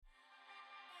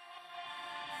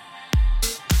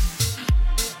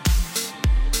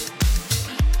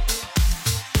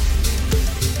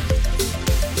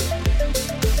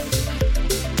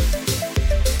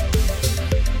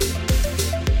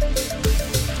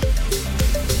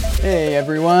Hey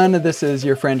everyone, this is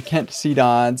your friend Kent C.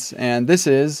 Dodds, and this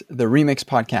is the Remix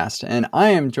Podcast, and I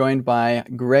am joined by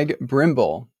Greg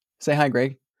Brimble. Say hi,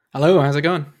 Greg. Hello, how's it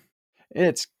going?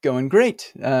 It's going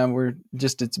great.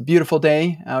 It's a beautiful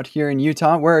day out here in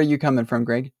Utah. Where are you coming from,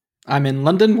 Greg? I'm in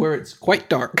London where it's quite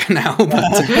dark now.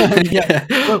 Yeah.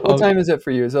 What time is it for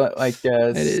you? Is it like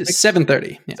it is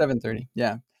 7:30. Yeah. 7:30.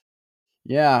 Yeah.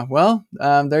 Yeah, well,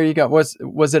 there you go.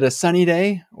 Was it a sunny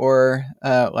day or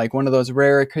like one of those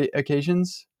rare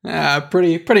occasions?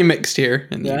 Pretty mixed here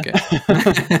in the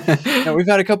UK. No, we've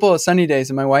had a couple of sunny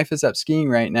days, and my wife is up skiing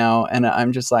right now, and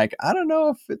I'm just like, I don't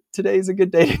know if today's a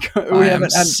good day to go. We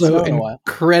haven't had snow in a while.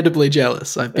 Incredibly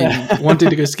jealous. I've been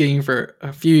wanting to go skiing for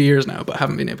a few years now, but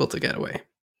haven't been able to get away.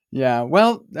 Yeah,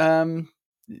 well,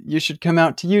 you should come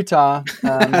out to Utah.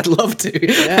 I'd love to.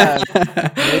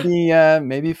 Yeah,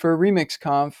 maybe for Remix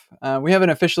Conf. We haven't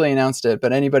officially announced it,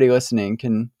 but anybody listening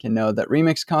can know that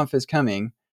Remix Conf is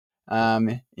coming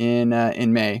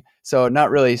in May. So not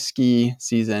really ski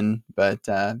season, but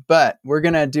we're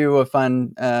gonna do a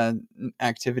fun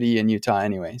activity in Utah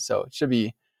anyway. So it should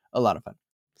be a lot of fun.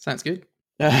 Sounds good.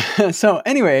 So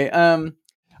anyway,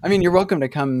 I mean, you're welcome to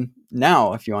come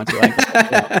now if you want to,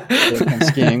 to come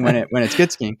skiing when it's good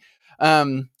skiing.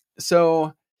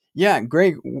 So yeah,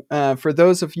 Greg, for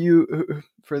those of you,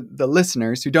 for the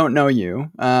listeners who don't know you,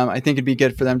 I think it'd be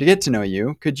good for them to get to know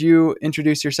you. Could you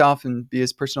introduce yourself and be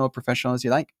as personal and professional as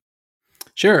you like?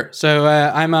 Sure. So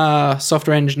I'm a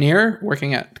software engineer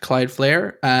working at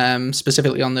Cloudflare,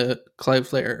 specifically on the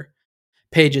Cloudflare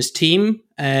Pages team.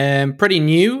 Pretty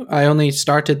new. I only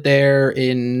started there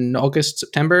in August,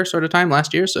 September sort of time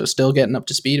last year, so still getting up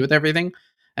to speed with everything.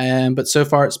 But so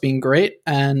far it's been great.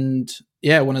 And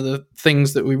yeah, one of the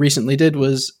things that we recently did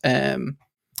was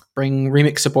bring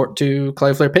Remix support to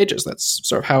Cloudflare Pages. That's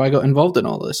sort of how I got involved in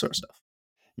all of this sort of stuff.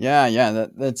 Yeah,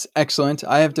 that's excellent.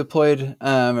 I have deployed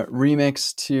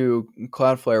Remix to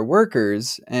Cloudflare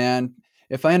workers, and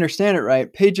if I understand it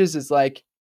right, Pages is like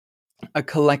a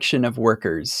collection of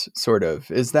workers, sort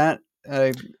of. Is that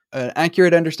an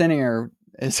accurate understanding, or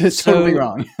is it totally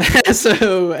wrong?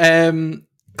 So,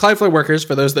 Cloudflare Workers,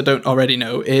 for those that don't already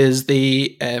know, is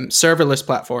the serverless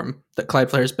platform that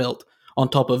Cloudflare has built on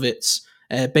top of its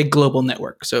big global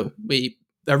network. So we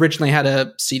originally had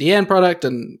a CDN product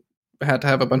and had to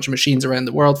have a bunch of machines around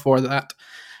the world for that.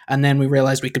 And then we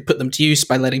realized we could put them to use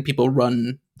by letting people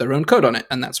run their own code on it.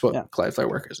 And that's what Cloudflare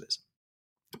Workers is.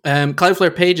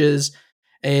 Cloudflare Pages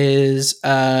is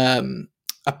a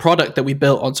product that we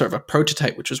built on sort of a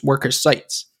prototype, which was workers'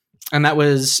 sites. And that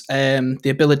was the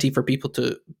ability for people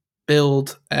to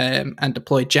build and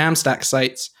deploy Jamstack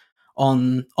sites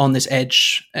on this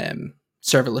edge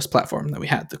serverless platform that we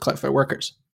had, the Cloudflare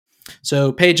Workers.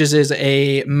 So Pages is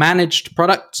a managed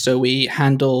product. So we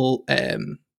handle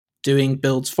doing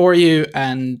builds for you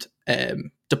and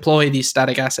deploy these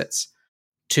static assets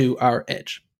to our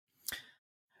edge.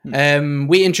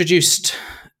 We introduced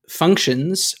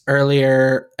functions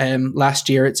earlier last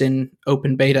year. It's in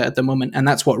open beta at the moment, and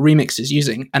that's what Remix is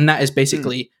using. And that is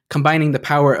basically combining the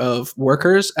power of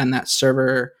workers and that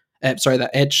that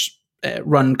edge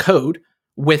run code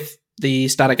with the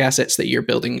static assets that you're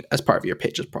building as part of your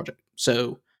Pages project.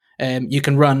 So you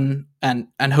can run and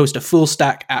host a full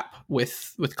stack app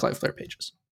with Cloudflare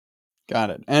Pages.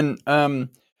 Got it. And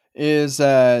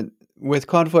with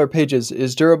Cloudflare Pages,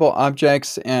 is durable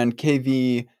objects and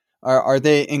KV, are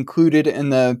they included in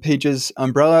the Pages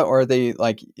umbrella, or are they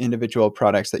like individual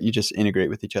products that you just integrate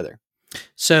with each other?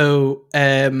 So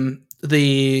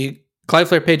the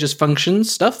Cloudflare Pages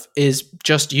functions stuff is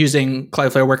just using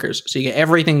Cloudflare Workers. So you get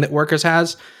everything that Workers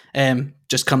has,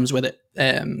 just comes with it.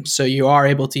 So you are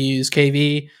able to use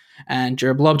KV and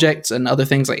durable objects and other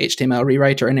things like HTML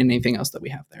rewriter and anything else that we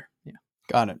have there. Yeah.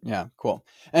 Got it. Yeah, cool.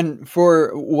 And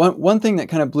for one thing that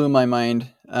kind of blew my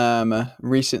mind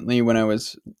recently when I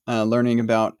was learning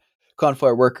about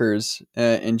Cloudflare Workers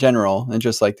in general, and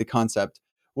just like the concept,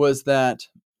 was that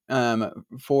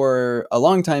for a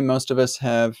long time, most of us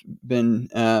have been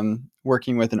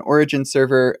working with an origin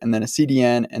server and then a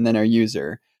CDN and then our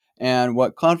user. And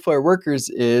what Cloudflare Workers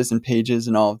is, and Pages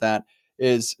and all of that,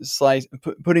 is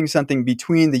putting something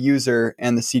between the user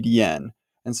and the CDN.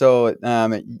 And so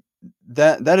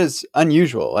that is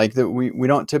unusual. Like we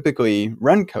don't typically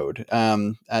run code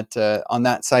on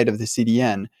that side of the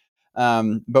CDN,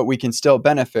 but we can still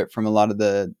benefit from a lot of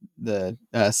the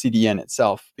CDN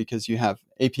itself, because you have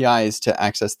APIs to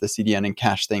access the CDN and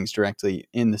cache things directly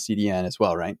in the CDN as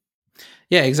well, right?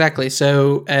 Yeah, exactly.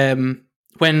 So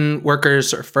when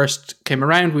workers first came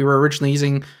around, we were originally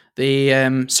using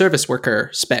the service worker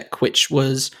spec, which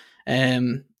was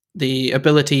the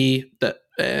ability that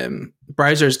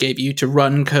browsers gave you to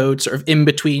run code sort of in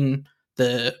between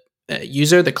the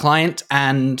user, the client,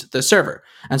 and the server.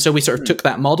 And so we sort of took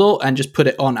that model and just put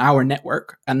it on our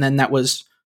network. And then that was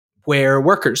where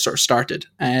workers sort of started.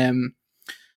 And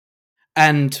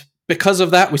because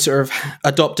of that, we sort of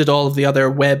adopted all of the other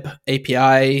web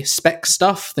API spec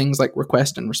stuff, things like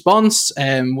request and response,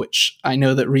 which I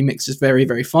know that Remix is very,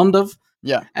 very fond of.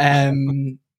 Yeah.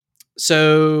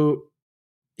 So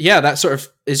yeah, that sort of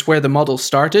is where the model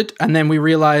started. And then we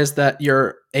realized that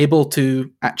you're able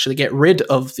to actually get rid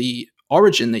of the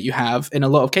origin that you have in a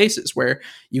lot of cases, where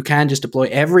you can just deploy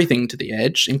everything to the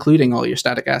edge, including all your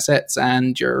static assets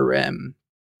and your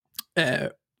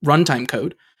runtime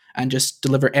code, and just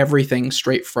deliver everything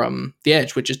straight from the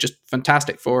edge, which is just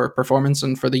fantastic for performance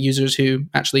and for the users who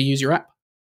actually use your app.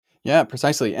 Yeah,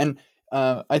 precisely. And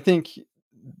I think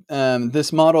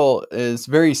this model is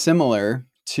very similar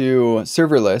to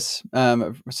serverless.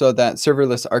 So that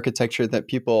serverless architecture that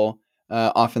people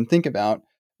often think about.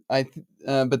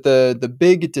 But the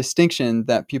big distinction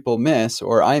that people miss,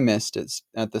 or I missed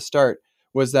at the start,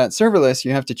 was that serverless,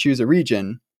 you have to choose a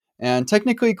region. And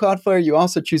technically, Cloudflare, you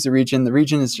also choose a region. The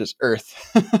region is just Earth.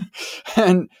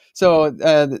 And so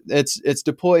it's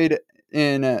deployed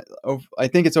in, I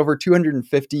think it's over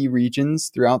 250 regions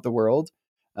throughout the world.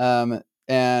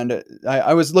 And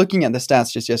I was looking at the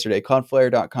stats just yesterday,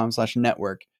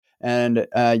 cloudflare.com/network. And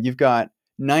you've got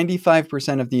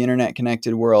 95% of the internet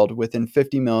connected world within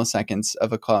 50 milliseconds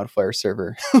of a Cloudflare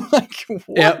server. Like,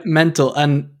 what? Yeah, mental.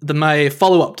 And my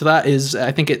follow-up to that is,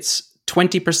 I think it's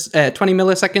 20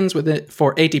 milliseconds with it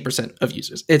for 80% of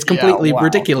users. It's completely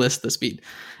ridiculous, the speed.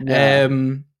 Yeah.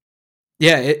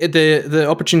 The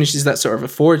opportunities that sort of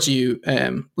affords you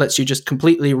lets you just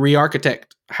completely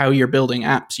re-architect how you're building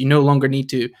apps. You no longer need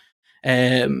to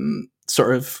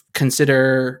sort of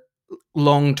consider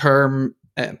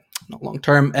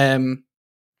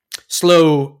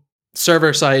slow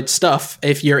server-side stuff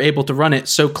if you're able to run it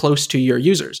so close to your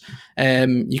users.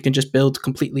 You can just build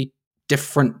completely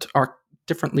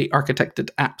differently architected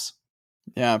apps.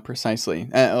 Yeah, precisely.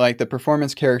 Like the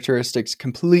performance characteristics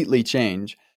completely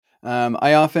change.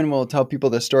 I often will tell people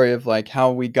the story of like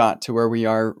how we got to where we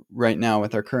are right now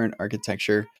with our current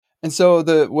architecture. And so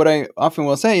what I often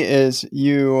will say is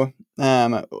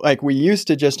like we used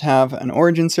to just have an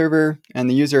origin server and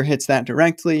the user hits that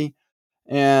directly.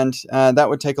 And that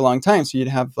would take a long time. So you'd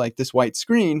have like this white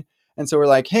screen. And so we're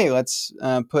like, hey, let's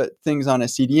put things on a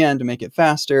CDN to make it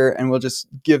faster. And we'll just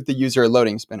give the user a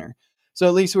loading spinner. So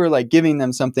at least we're like giving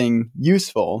them something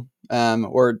useful,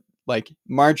 or like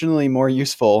marginally more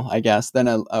useful, I guess, than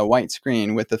a white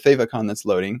screen with the favicon that's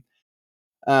loading.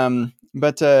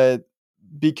 But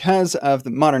because of the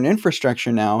modern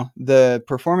infrastructure now, the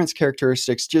performance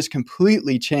characteristics just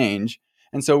completely change.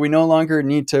 And so we no longer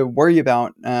need to worry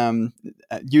about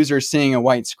users seeing a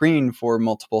white screen for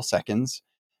multiple seconds.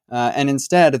 And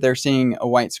instead, they're seeing a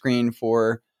white screen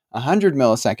for 100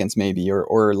 milliseconds maybe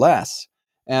or less.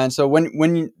 And so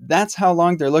when that's how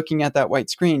long they're looking at that white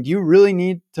screen, do you really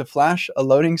need to flash a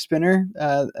loading spinner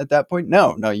at that point?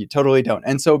 No, you totally don't.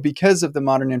 And so because of the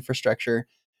modern infrastructure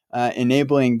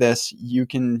enabling this, you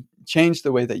can change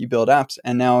the way that you build apps.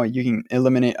 And now you can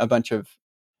eliminate a bunch of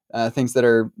things that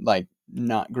are like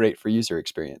not great for user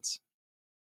experience.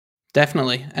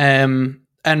 Definitely. And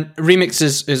Remix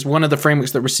is one of the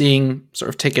frameworks that we're seeing sort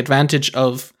of take advantage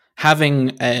of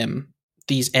having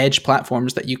these edge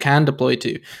platforms that you can deploy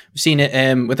to. We've seen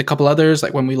it with a couple others,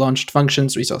 like when we launched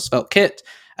Functions, we saw SvelteKit,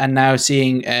 and now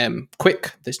seeing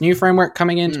Quick, this new framework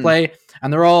coming into play.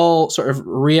 And they're all sort of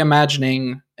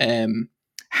reimagining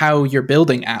how you're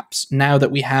building apps now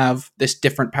that we have this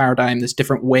different paradigm, this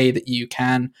different way that you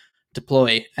can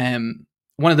deploy.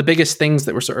 One of the biggest things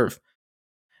that we're sort of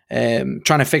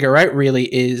trying to figure out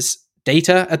really is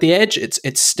data at the edge.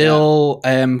 It's still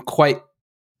quite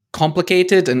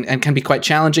complicated and can be quite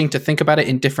challenging to think about it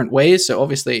in different ways. So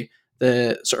obviously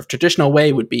the sort of traditional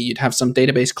way would be you'd have some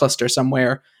database cluster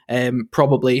somewhere,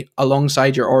 probably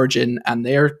alongside your origin, and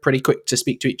they're pretty quick to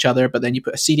speak to each other, but then you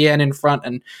put a CDN in front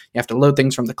and you have to load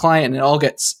things from the client, and it all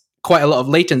gets quite a lot of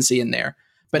latency in there.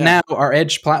 But now our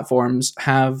edge platforms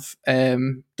have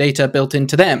data built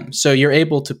into them. So you're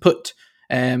able to put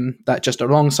that just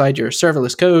alongside your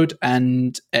serverless code,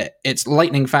 and it's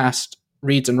lightning fast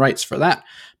reads and writes for that.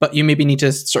 But you maybe need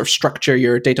to sort of structure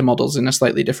your data models in a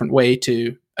slightly different way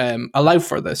to allow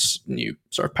for this new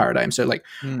sort of paradigm. So like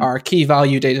our key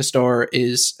value data store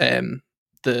is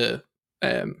the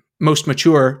most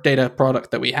mature data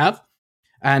product that we have.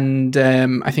 And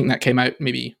I think that came out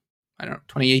maybe,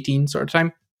 2018 sort of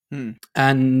time.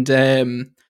 And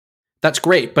that's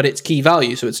great, but it's key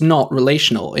value. So it's not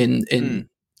relational in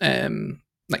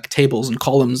like tables and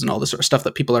columns and all the sort of stuff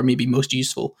that people are maybe most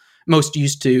used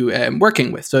to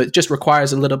working with. So it just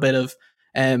requires a little bit of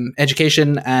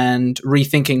education and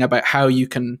rethinking about how you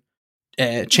can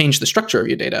change the structure of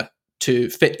your data to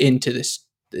fit into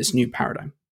this new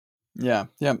paradigm. Yeah,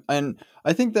 yeah, and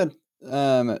I think that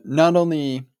not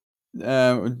only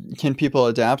can people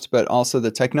adapt, but also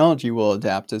the technology will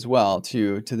adapt as well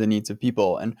to the needs of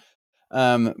people. And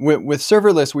with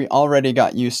serverless, we already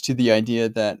got used to the idea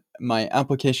that my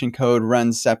application code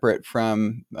runs separate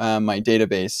from my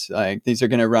database. Like these are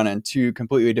going to run on two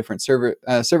completely different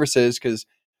services because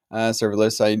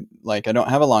serverless, I don't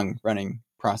have a long running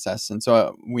process, and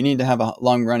so we need to have a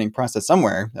long running process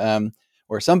somewhere.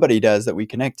 Or somebody does that we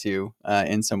connect to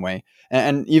in some way,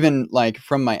 and even like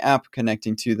from my app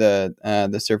connecting to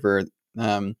the server,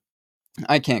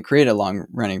 I can't create a long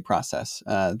running process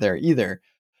there either.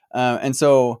 And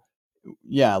so,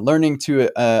 yeah, learning to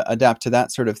adapt to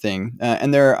that sort of thing.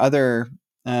 And there are other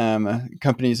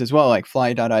companies as well, like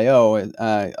Fly.io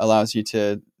allows you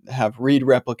to have read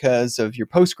replicas of your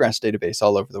Postgres database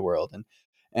all over the world.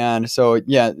 And so,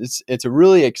 yeah, it's a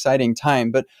really exciting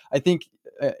time. But I think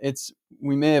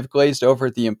we may have glazed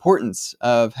over the importance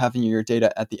of having your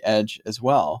data at the edge as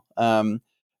well.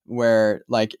 Where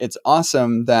like it's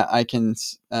awesome that I can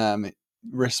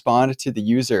respond to the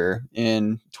user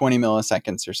in 20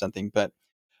 milliseconds or something. But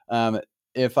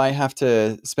if I have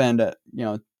to spend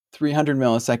 300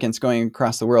 milliseconds going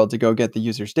across the world to go get the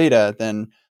user's data,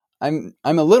 then I'm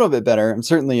a little bit better. I'm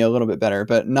certainly a little bit better,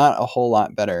 but not a whole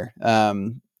lot better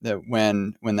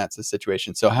when that's the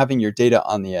situation. So having your data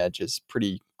on the edge is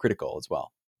pretty critical as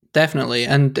well. Definitely,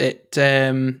 and it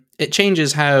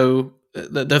changes how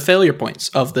the failure points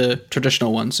of the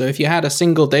traditional one. So if you had a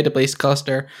single database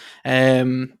cluster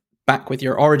back with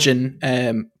your origin,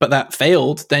 but that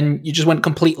failed, then you just went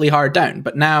completely hard down.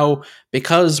 But now,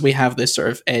 because we have this sort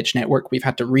of edge network, we've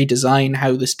had to redesign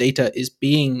how this data is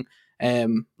being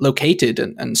located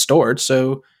and stored.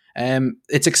 So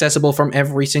it's accessible from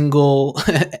every single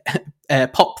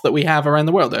POP that we have around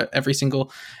the world, every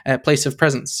single place of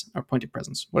presence or point of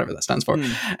presence, whatever that stands for.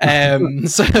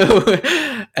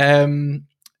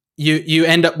 You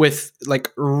end up with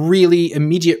like really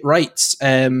immediate writes,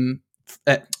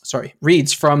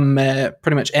 reads from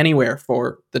pretty much anywhere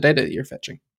for the data that you're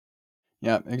fetching.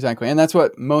 Yeah, exactly, and that's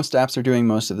what most apps are doing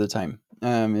most of the time.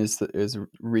 Is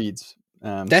reads.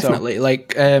 Definitely,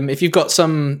 if you've got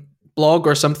some blog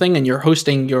or something and you're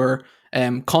hosting your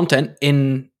content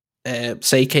in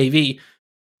say KV,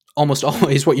 almost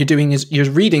always what you're doing is you're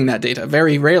reading that data.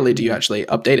 Very rarely do you actually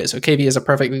update it. So KV is a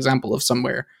perfect example of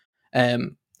somewhere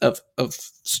of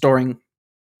storing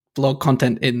blog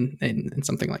content in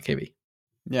something like KV.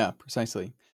 Yeah,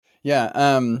 precisely. Yeah,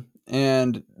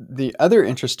 and the other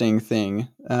interesting thing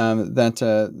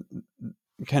that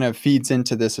kind of feeds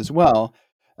into this as well,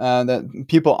 that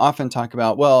people often talk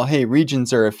about, well, hey,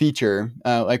 regions are a feature.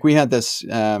 Like we had this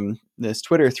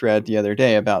Twitter thread the other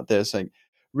day about this. Like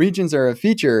regions are a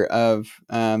feature of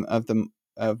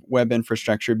web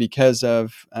infrastructure because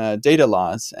of data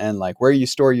laws and like where you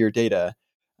store your data.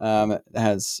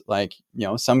 Has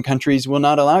some countries will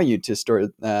not allow you to store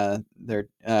their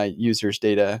users'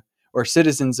 data or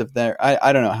citizens of their.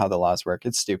 I don't know how the laws work.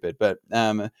 It's stupid, but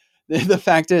the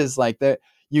fact is like that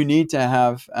you need to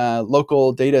have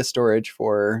local data storage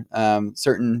for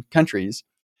certain countries.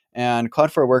 And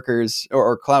Cloudflare Workers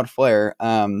or Cloudflare,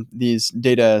 these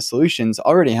data solutions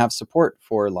already have support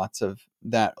for lots of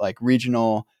that like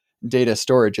regional data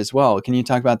storage as well. Can you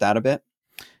talk about that a bit?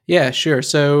 Yeah, sure.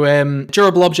 So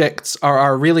durable objects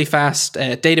are really fast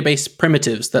database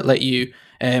primitives that let you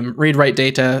read write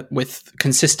data with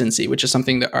consistency, which is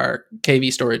something that our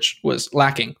KV storage was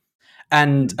lacking.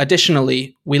 And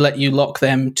additionally, we let you lock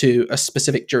them to a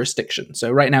specific jurisdiction. So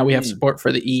right now we have support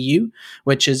for the EU,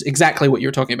 which is exactly what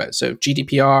you're talking about. So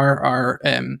GDPR are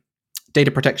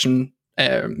data protection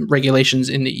regulations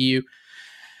in the EU.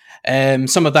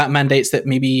 Some of that mandates that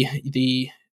maybe the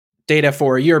data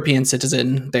for a European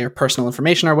citizen, their personal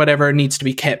information or whatever, needs to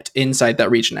be kept inside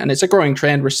that region. And it's a growing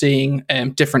trend. We're seeing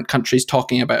different countries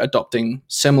talking about adopting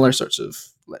similar sorts of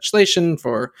legislation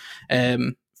for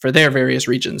their various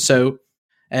regions. So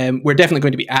we're definitely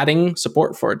going to be adding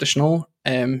support for additional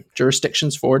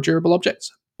jurisdictions for durable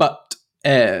objects. But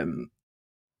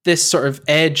this sort of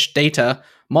edge data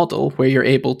model where you're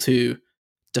able to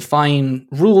define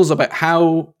rules about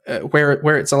how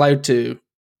where it's allowed to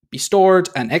be stored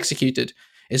and executed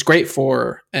is great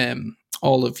for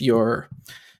all of your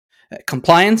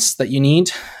compliance that you need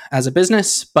as a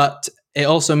business, but it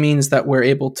also means that we're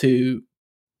able to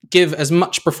give as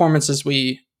much performance as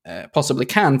we possibly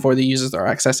can for the users that are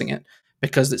accessing it.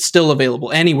 because it's still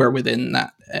available anywhere within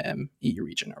that EU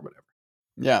region or whatever.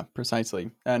 Yeah,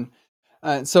 precisely. And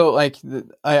so, like,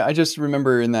 I just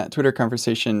remember in that Twitter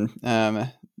conversation,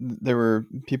 there were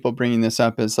people bringing this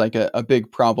up as like a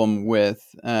big problem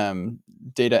with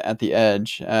data at the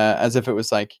edge, as if it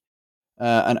was like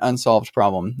an unsolved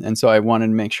problem. And so I wanted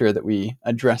to make sure that we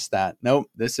address that. Nope,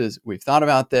 we've thought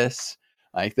about this.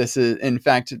 Like, this is, in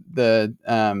fact, the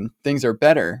things are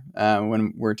better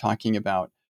when we're talking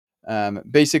about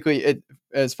basically it.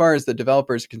 As far as the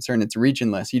developer is concerned, it's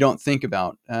regionless. You don't think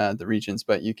about the regions,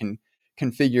 but you can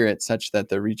configure it such that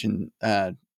the region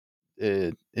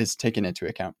is taken into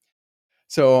account.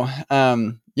 So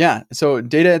yeah, so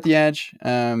data at the edge,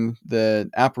 the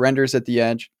app renders at the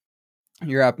edge.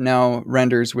 Your app now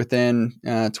renders within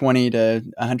 20 to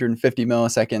 150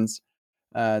 milliseconds.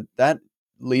 That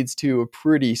leads to a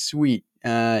pretty sweet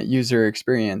user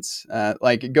experience.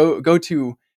 Like go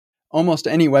to almost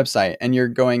any website, and you're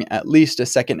going at least a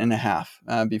second and a half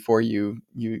before you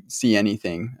see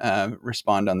anything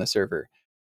respond on the server.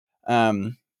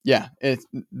 Yeah,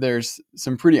 there's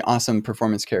some pretty awesome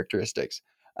performance characteristics.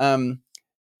 Um,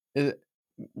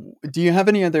 do you have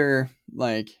any other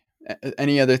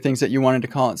things that you wanted to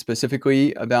call it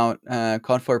specifically about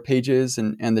Cloudflare Pages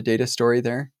and the data story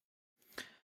there?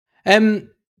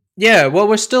 Yeah, well,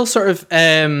 we're still sort of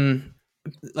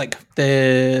like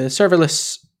the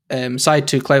serverless side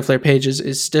to Cloudflare Pages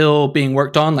is still being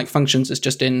worked on. Like Functions is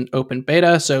just in open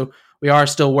beta, so we are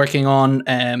still working on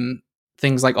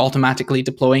things like automatically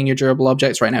deploying your durable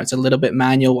objects. Right now, it's a little bit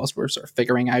manual whilst we're sort of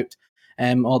figuring out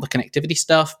all the connectivity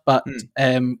stuff. But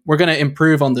we're going to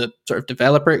improve on the sort of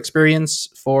developer experience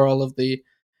for all of the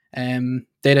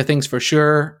data things for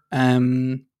sure.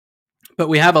 But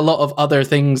we have a lot of other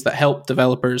things that help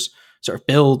developers sort of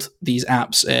build these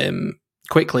apps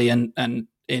quickly and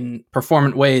in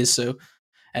performant ways. So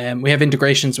we have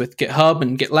integrations with GitHub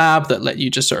and GitLab that let you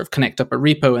just sort of connect up a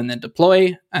repo and then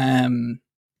deploy.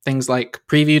 Things like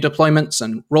preview deployments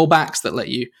and rollbacks that let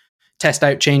you test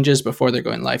out changes before they're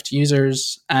going live to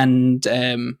users. And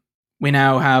we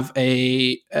now have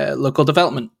a local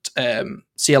development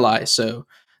CLI, so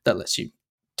that lets you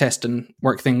test and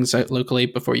work things out locally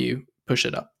before you push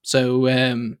it up. So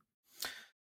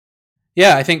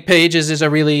yeah, I think Pages is a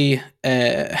really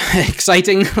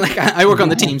exciting. Like I work on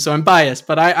the team, so I'm biased,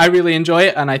 but I really enjoy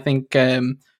it, and I think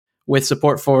with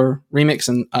support for Remix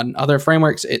and other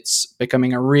frameworks, it's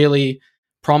becoming a really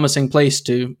promising place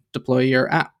to deploy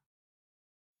your app.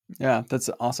 Yeah, that's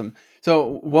awesome.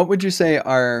 So, what would you say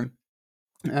are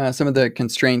some of the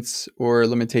constraints or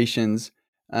limitations?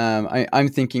 I'm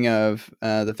thinking of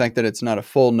the fact that it's not a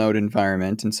full node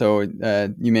environment, and so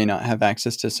you may not have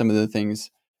access to some of the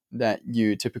things that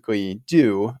you typically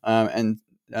do, and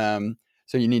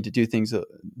so you need to do things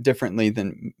differently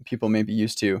than people may be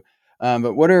used to.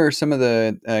 But what are some of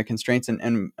the constraints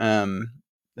and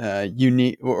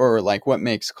unique, or like what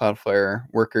makes Cloudflare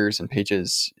workers and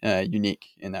pages unique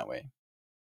in that way?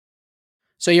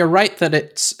 So you're right that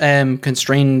it's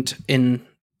constrained in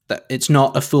that it's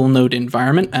not a full node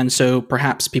environment, and so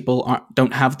perhaps people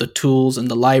don't have the tools and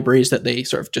the libraries that they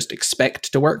sort of just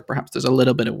expect to work. Perhaps there's a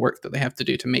little bit of work that they have to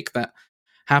do to make that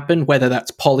happen, whether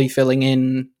that's polyfilling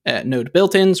in node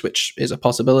built-ins, which is a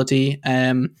possibility,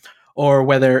 or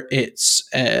whether it's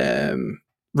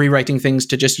rewriting things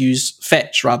to just use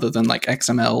fetch rather than like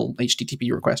XML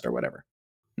HTTP request or whatever.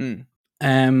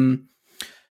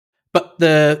 But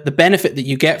the benefit that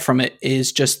you get from it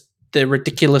is just the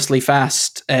ridiculously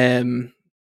fast runtimes.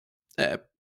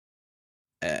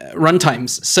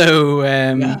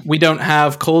 So we don't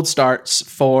have cold starts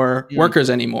for workers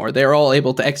anymore. They're all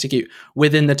able to execute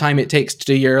within the time it takes to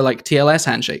do your like TLS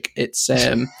handshake. It's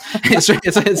it's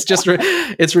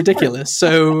ridiculous.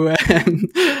 So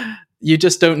you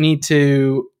just don't need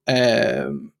to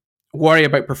worry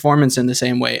about performance in the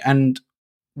same way. And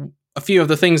a few of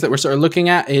the things that we're sort of looking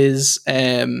at is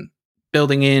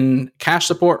building in cache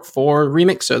support for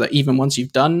Remix, so that even once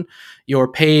you've done your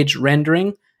page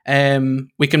rendering,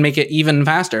 we can make it even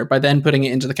faster by then putting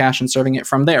it into the cache and serving it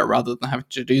from there rather than having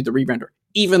to do the re-render,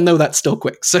 even though that's still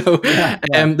quick. So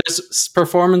there's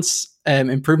performance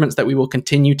improvements that we will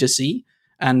continue to see.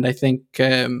 And I think,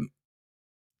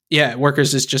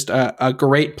 Workers is just a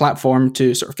great platform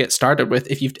to sort of get started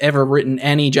with. If you've ever written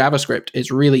any JavaScript,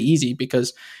 it's really easy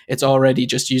because it's already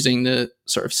just using the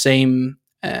sort of same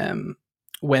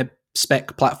web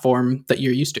spec platform that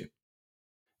you're used to.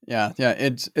 Yeah,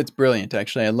 it's brilliant,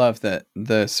 actually. I love that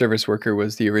the service worker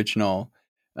was the original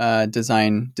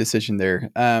design decision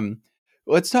there.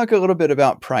 Let's talk a little bit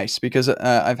about price, because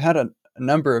I've had a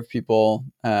number of people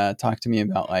talk to me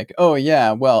about like, oh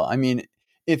yeah, well, I mean,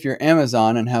 if you're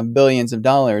Amazon and have billions of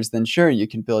dollars, then sure, you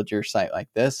can build your site like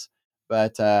this.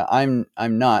 But I'm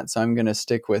not, so I'm going to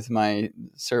stick with my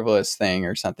serverless thing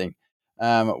or something.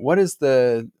 What is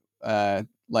the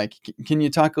like? Can you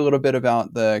talk a little bit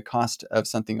about the cost of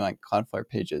something like Cloudflare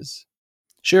Pages?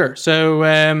 Sure.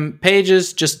 So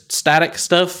pages, just static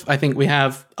stuff. I think we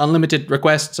have unlimited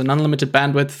requests and unlimited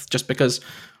bandwidth just because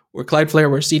we're Cloudflare,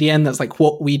 we're CDN. That's like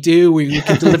what we do. We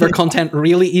can deliver content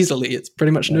really easily. It's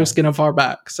pretty much no Yeah. skin off our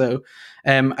back. So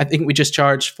I think we just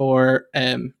charge for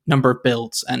number of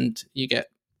builds, and you get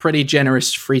pretty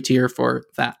generous free tier for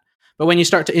that. But when you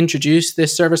start to introduce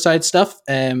this server side stuff,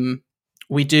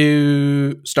 we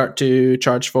do start to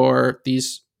charge for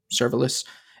these serverless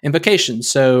invocations.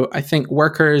 So I think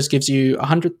Workers gives you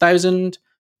 100,000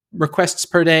 requests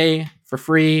per day for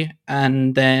free,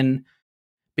 and then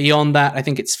beyond that, I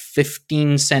think it's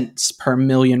 15 cents per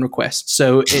million requests.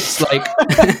 So it's like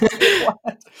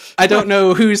I don't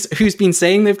know who's been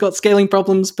saying they've got scaling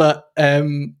problems, but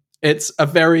it's a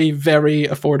very, very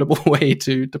affordable way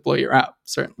to deploy your app,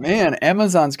 certainly. Man,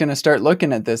 Amazon's going to start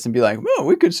looking at this and be like, well,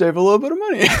 we could save a little bit of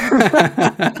money.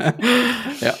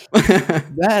 Yeah.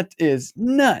 That is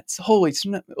nuts. Holy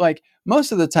like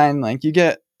most of the time, like you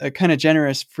get a kind of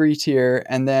generous free tier,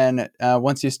 and then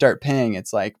once you start paying,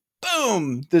 it's like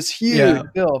boom, this huge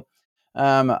bill.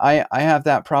 I have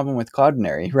that problem with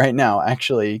Cloudinary right now,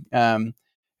 actually.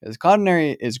 Because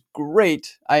Cloudinary is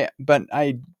great, but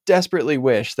I desperately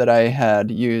wish that I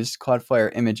had used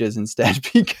Cloudflare images instead,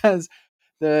 because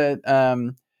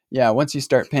once you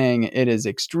start paying, it is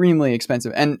extremely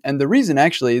expensive. And the reason,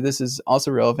 actually, this is also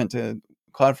relevant to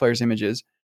Cloudflare's images,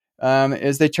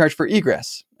 is they charge for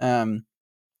egress. And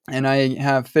I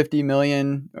have 50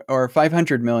 million or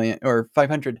 500 million or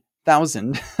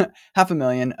 500,000, half a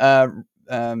million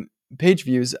page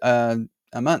views a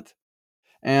month.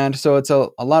 And so it's a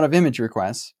lot of image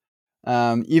requests.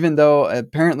 Even though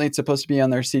apparently it's supposed to be on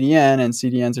their CDN, and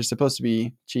CDNs are supposed to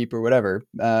be cheap or whatever,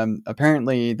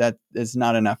 apparently that is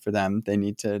not enough for them. They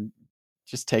need to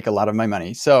just take a lot of my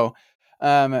money. So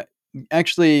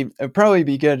actually, it'd probably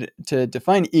be good to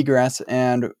define egress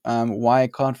and why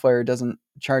Cloudflare doesn't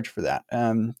charge for that,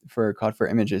 for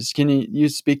Cloudflare images. Can you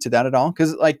speak to that at all?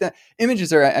 Because like the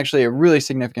images are actually a really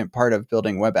significant part of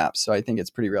building web apps. So I think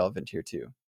it's pretty relevant here too.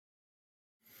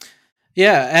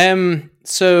 Yeah.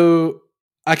 So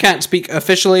I can't speak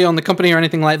officially on the company or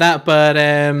anything like that, but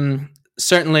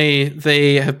certainly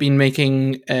they have been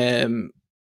making. They've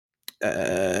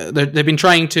been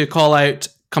trying to call out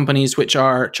companies which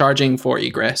are charging for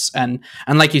egress, and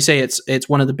like you say, it's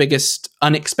one of the biggest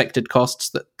unexpected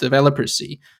costs that developers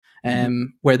see,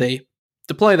 where they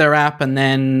deploy their app, and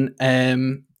then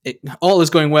it all is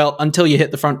going well until you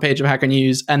hit the front page of Hacker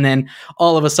News, and then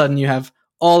all of a sudden you have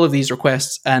all of these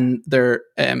requests, and they're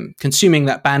consuming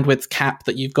that bandwidth cap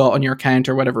that you've got on your account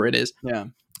or whatever it is. Yeah.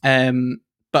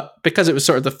 But because it was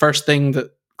sort of the first thing that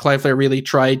Cloudflare really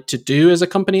tried to do as a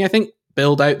company, I think,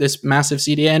 build out this massive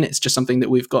CDN, it's just something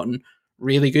that we've gotten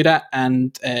really good at.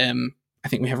 And I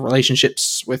think we have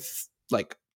relationships with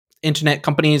like internet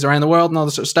companies around the world and all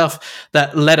this sort of stuff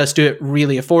that let us do it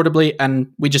really affordably.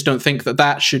 And we just don't think that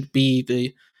that should be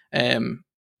the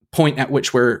point at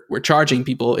which we're charging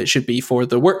people. It should be for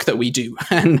the work that we do.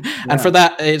 And for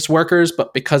that, it's Workers.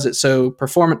 But because it's so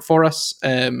performant for us,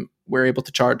 we're able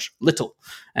to charge little.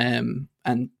 And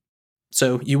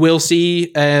so you will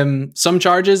see some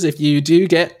charges if you do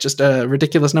get just a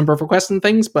ridiculous number of requests and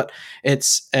things, but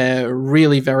it's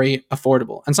really very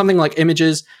affordable. And something like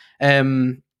images,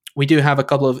 we do have a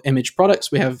couple of image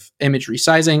products. We have image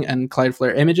resizing and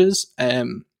Cloudflare images.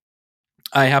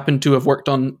 I happen to have worked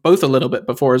on both a little bit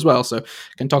before as well, so I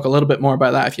can talk a little bit more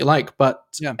about that if you like. But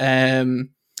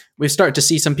we've started to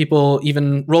see some people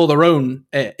even roll their own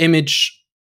image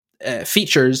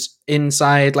features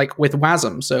inside, like with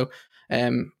WASM. So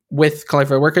with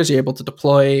Cloudflare Workers, you're able to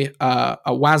deploy a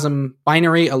WASM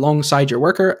binary alongside your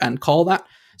worker and call that.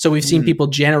 So we've seen people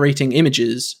generating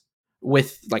images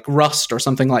with like Rust or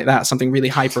something like that, something really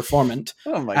high performant,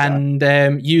 and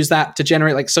use that to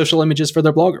generate like social images for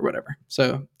their blog or whatever.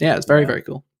 So yeah, it's very, very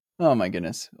cool. Oh my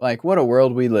goodness. Like what a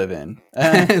world we live in.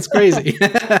 It's crazy.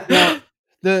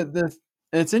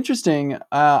 It's interesting.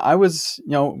 I was,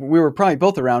 we were probably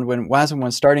both around when WASM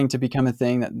was starting to become a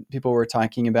thing that people were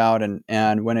talking about,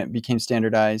 and when it became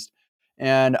standardized.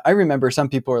 And I remember some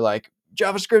people were like,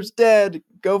 JavaScript's dead,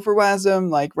 go for WASM,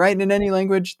 like write in any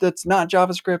language that's not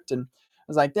JavaScript. And I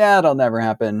was like, yeah, that'll never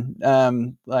happen.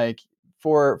 Like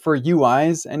for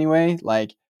UIs anyway,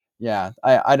 like, yeah,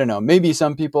 I don't know. Maybe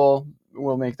some people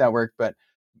will make that work, but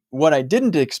what I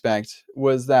didn't expect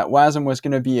was that WASM was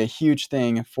going to be a huge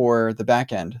thing for the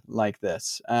backend like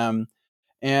this.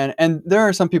 And there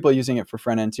are some people using it for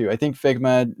front end too. I think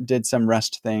Figma did some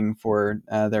Rust thing for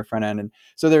their front end, and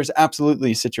so there's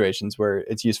absolutely situations where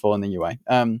it's useful in the UI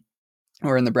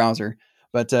or in the browser.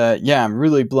 But yeah, I'm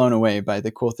really blown away by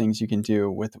the cool things you can do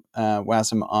with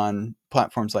WASM on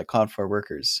platforms like Cloudflare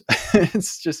Workers.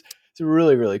 It's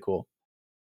really, really cool.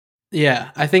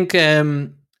 Yeah, I think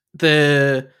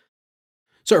the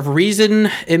sort of reason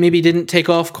it maybe didn't take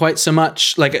off quite so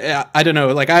much, like I don't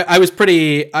know, like I was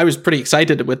pretty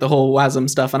excited with the whole WASM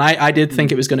stuff, and I did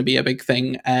think it was going to be a big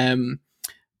thing.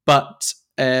 But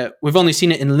we've only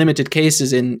seen it in limited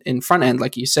cases in front end,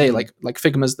 like you say, like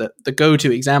Figma's the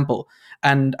go-to example,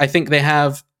 and I think they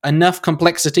have enough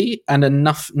complexity and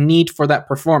enough need for that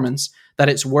performance that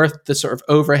it's worth the sort of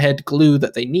overhead glue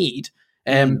that they need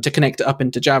to connect it up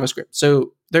into JavaScript.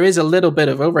 So there is a little bit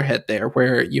of overhead there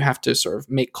where you have to sort of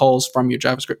make calls from your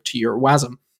JavaScript to your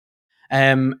WASM.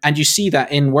 And you see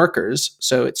that in workers.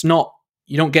 So it's not,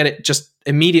 you don't get it just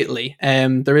immediately.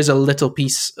 There is a little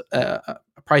piece, a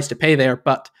price to pay there,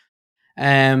 but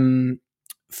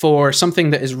for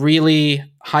something that is really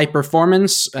high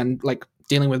performance and like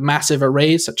dealing with massive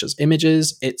arrays such as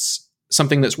images, it's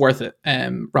something that's worth it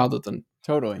rather than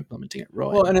totally implementing it raw.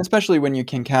 Well, and especially when you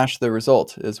can cache the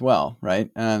result as well, right?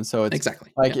 So it's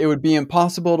exactly like it would be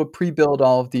impossible to pre-build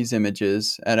all of these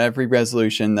images at every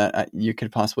resolution that you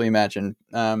could possibly imagine.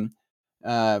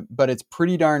 But it's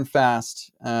pretty darn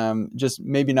fast, just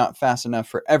maybe not fast enough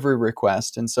for every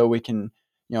request. And so we can,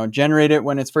 generate it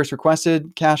when it's first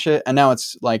requested, cache it, and now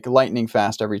it's like lightning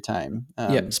fast every time.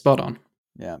 Yeah, spot on.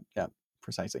 Yeah,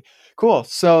 precisely. Cool.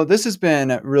 So this has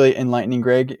been really enlightening,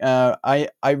 Greg. I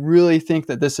really think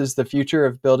that this is the future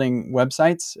of building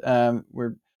websites.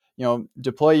 Where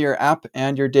deploy your app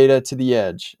and your data to the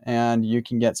edge, and you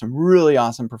can get some really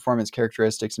awesome performance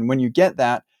characteristics. And when you get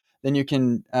that, then you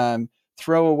can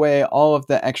throw away all of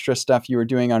the extra stuff you were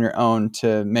doing on your own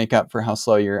to make up for how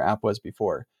slow your app was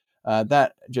before.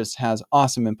 That just has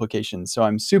awesome implications. So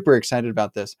I'm super excited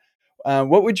about this.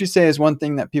 What would you say is one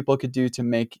thing that people could do to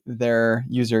make their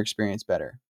user experience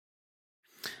better?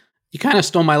 You kind of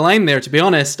stole my line there, to be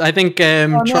honest. I think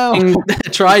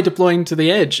try deploying to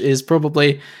the edge is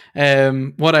probably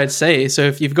what I'd say. So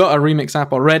if you've got a Remix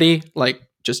app already, like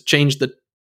just change the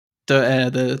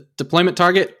deployment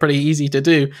target. Pretty easy to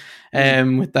do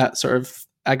with that sort of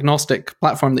agnostic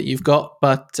platform that you've got.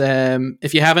 But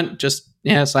if you haven't, just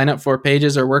sign up for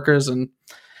Pages or Workers and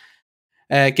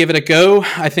give it a go.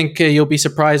 I think you'll be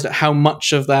surprised at how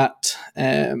much of that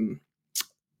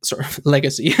sort of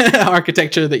legacy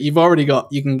architecture that you've already got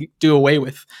you can do away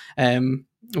with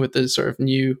the sort of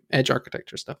new edge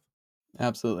architecture stuff.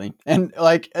 Absolutely. And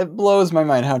like it blows my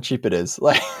mind how cheap it is.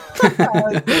 Like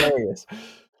it's hilarious.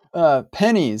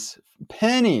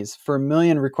 Pennies for a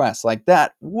million requests like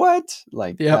that. What?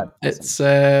 Like yeah, it's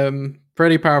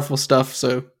pretty powerful stuff.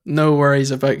 So no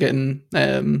worries about getting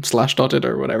slash dotted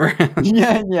or whatever.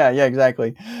 yeah,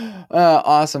 exactly.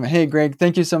 Awesome. Hey, Greg,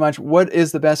 thank you so much. What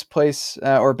is the best place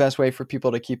or best way for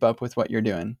people to keep up with what you're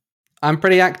doing? I'm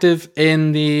pretty active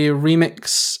in the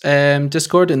Remix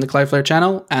Discord in the Cloudflare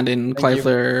channel and in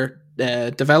Cloudflare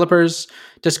developers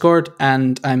Discord,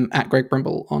 and I'm at Greg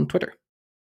Brimble on Twitter.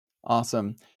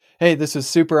 Awesome. Hey, this is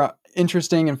super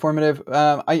interesting, informative.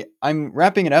 I'm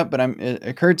wrapping it up, but it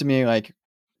occurred to me like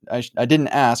I didn't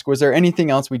ask. Was there anything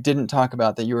else we didn't talk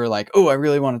about that you were like, oh, I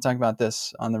really want to talk about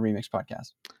this on the Remix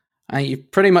podcast? You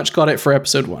pretty much got it for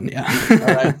episode 1. Yeah. All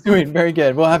right. Sweet. Very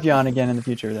good. We'll have you on again in the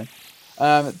future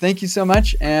then. Thank you so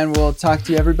much, and we'll talk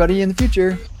to you everybody in the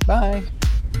future. Bye.